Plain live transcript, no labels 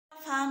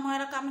fam,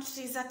 welcome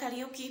to Riza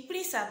Karaoke.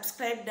 Please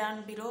subscribe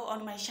down below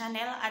on my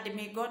channel and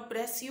may God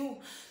bless you.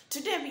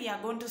 Today we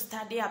are going to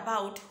study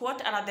about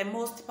what are the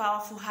most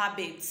powerful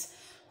habits.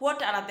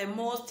 What are the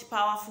most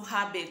powerful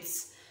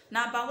habits?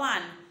 Number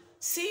 1,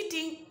 sit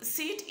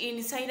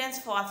in silence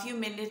for a few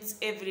minutes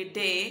every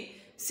day.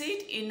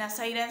 Sit in a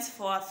silence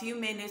for a few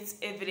minutes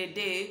every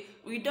day.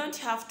 We don't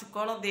have to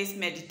call this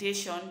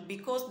meditation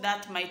because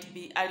that might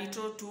be a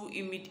little too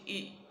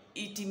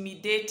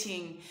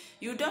intimidating.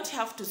 You don't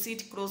have to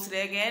sit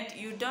cross-legged.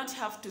 You don't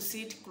have to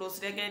sit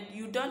cross-legged.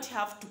 You don't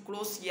have to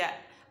close your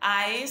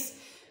eyes.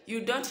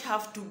 You don't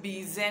have to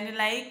be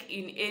zen-like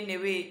in any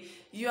way.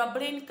 Your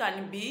brain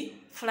can be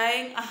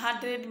flying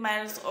 100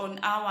 miles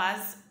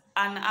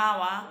an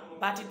hour,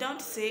 but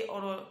don't say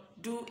or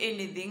do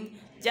anything.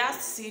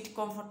 Just sit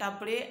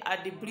comfortably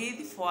and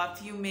breathe for a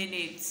few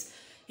minutes.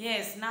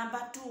 Yes,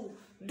 number 2,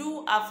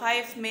 do a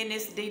 5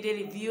 minutes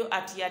daily review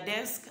at your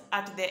desk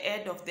at the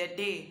end of the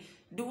day.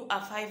 Do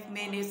a 5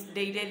 minutes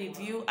daily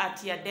review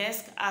at your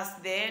desk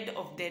at the end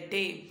of the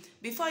day.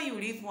 Before you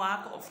leave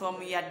work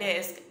from your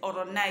desk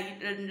or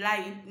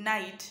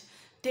night,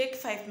 take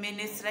 5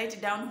 minutes,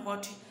 write down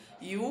what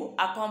you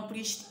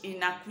accomplished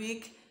in a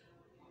quick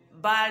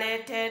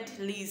bulleted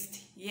list.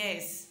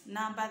 Yes.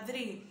 Number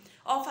 3,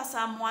 offer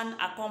someone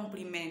a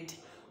compliment.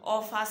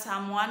 Offer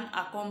someone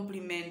a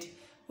compliment.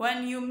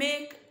 When you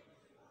make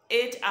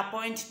it a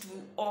point to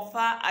offer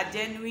a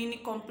genuine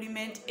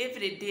compliment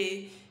every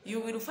day, you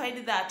will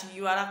find that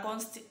you are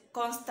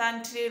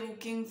constantly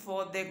looking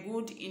for the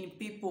good in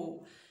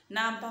people.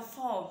 Number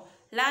 4,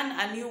 learn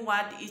a new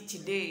word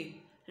each day.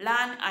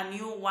 Learn a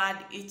new word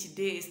each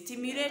day.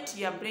 Stimulate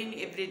your brain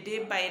every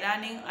day by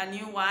learning a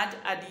new word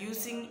and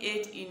using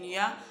it in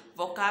your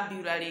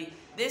vocabulary.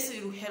 This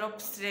will help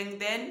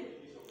strengthen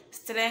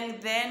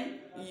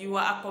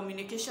your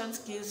communication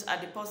skills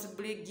and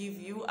possibly give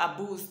you a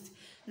boost.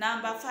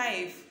 Number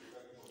 5,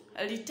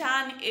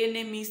 return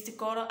any missed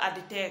call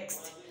and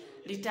text.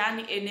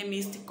 Return any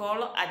missed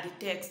call and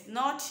text.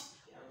 Not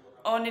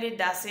only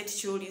does it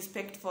show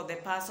respect for the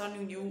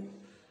person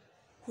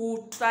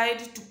who tried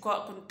to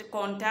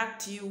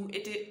contact you,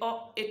 it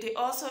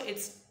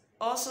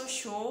also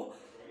show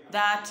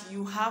that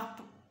you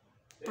have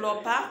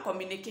proper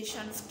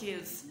communication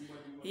skills.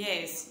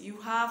 Yes, you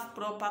have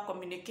proper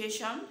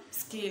communication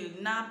skill.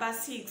 Number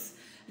 6,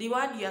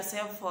 reward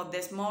yourself for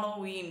the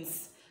small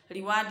wins.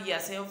 Reward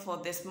yourself for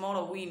the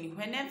small win.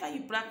 Whenever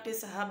you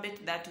practice a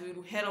habit that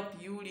will help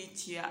you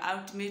reach your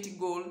ultimate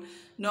goal,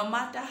 no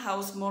matter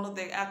how small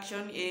the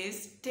action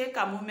is, take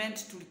a moment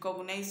to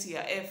recognize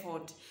your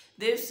effort.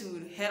 This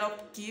will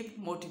help keep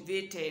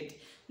motivated.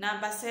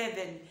 Number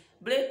 7,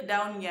 break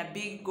down your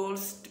big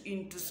goals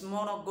into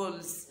smaller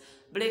goals.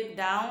 Break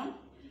down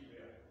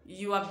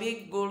your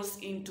big goals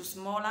into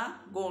smaller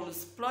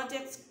goals.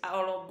 Projects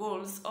or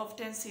goals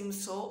often seem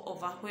so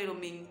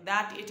overwhelming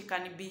that it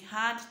can be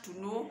hard to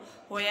know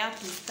where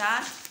to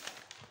start.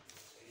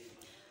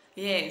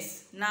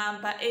 Yes.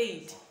 Number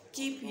 8,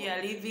 keep your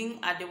living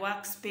and the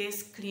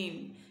workspace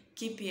clean.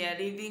 Keep your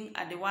living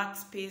and the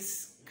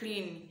workspace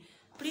clean.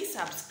 Please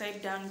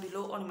subscribe down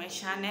below on my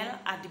channel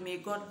and may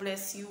God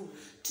bless you.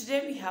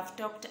 Today we have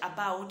talked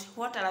about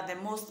what are the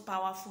most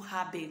powerful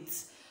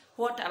habits.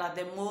 What are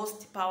the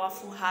most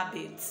powerful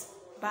habits?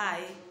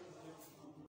 Bye.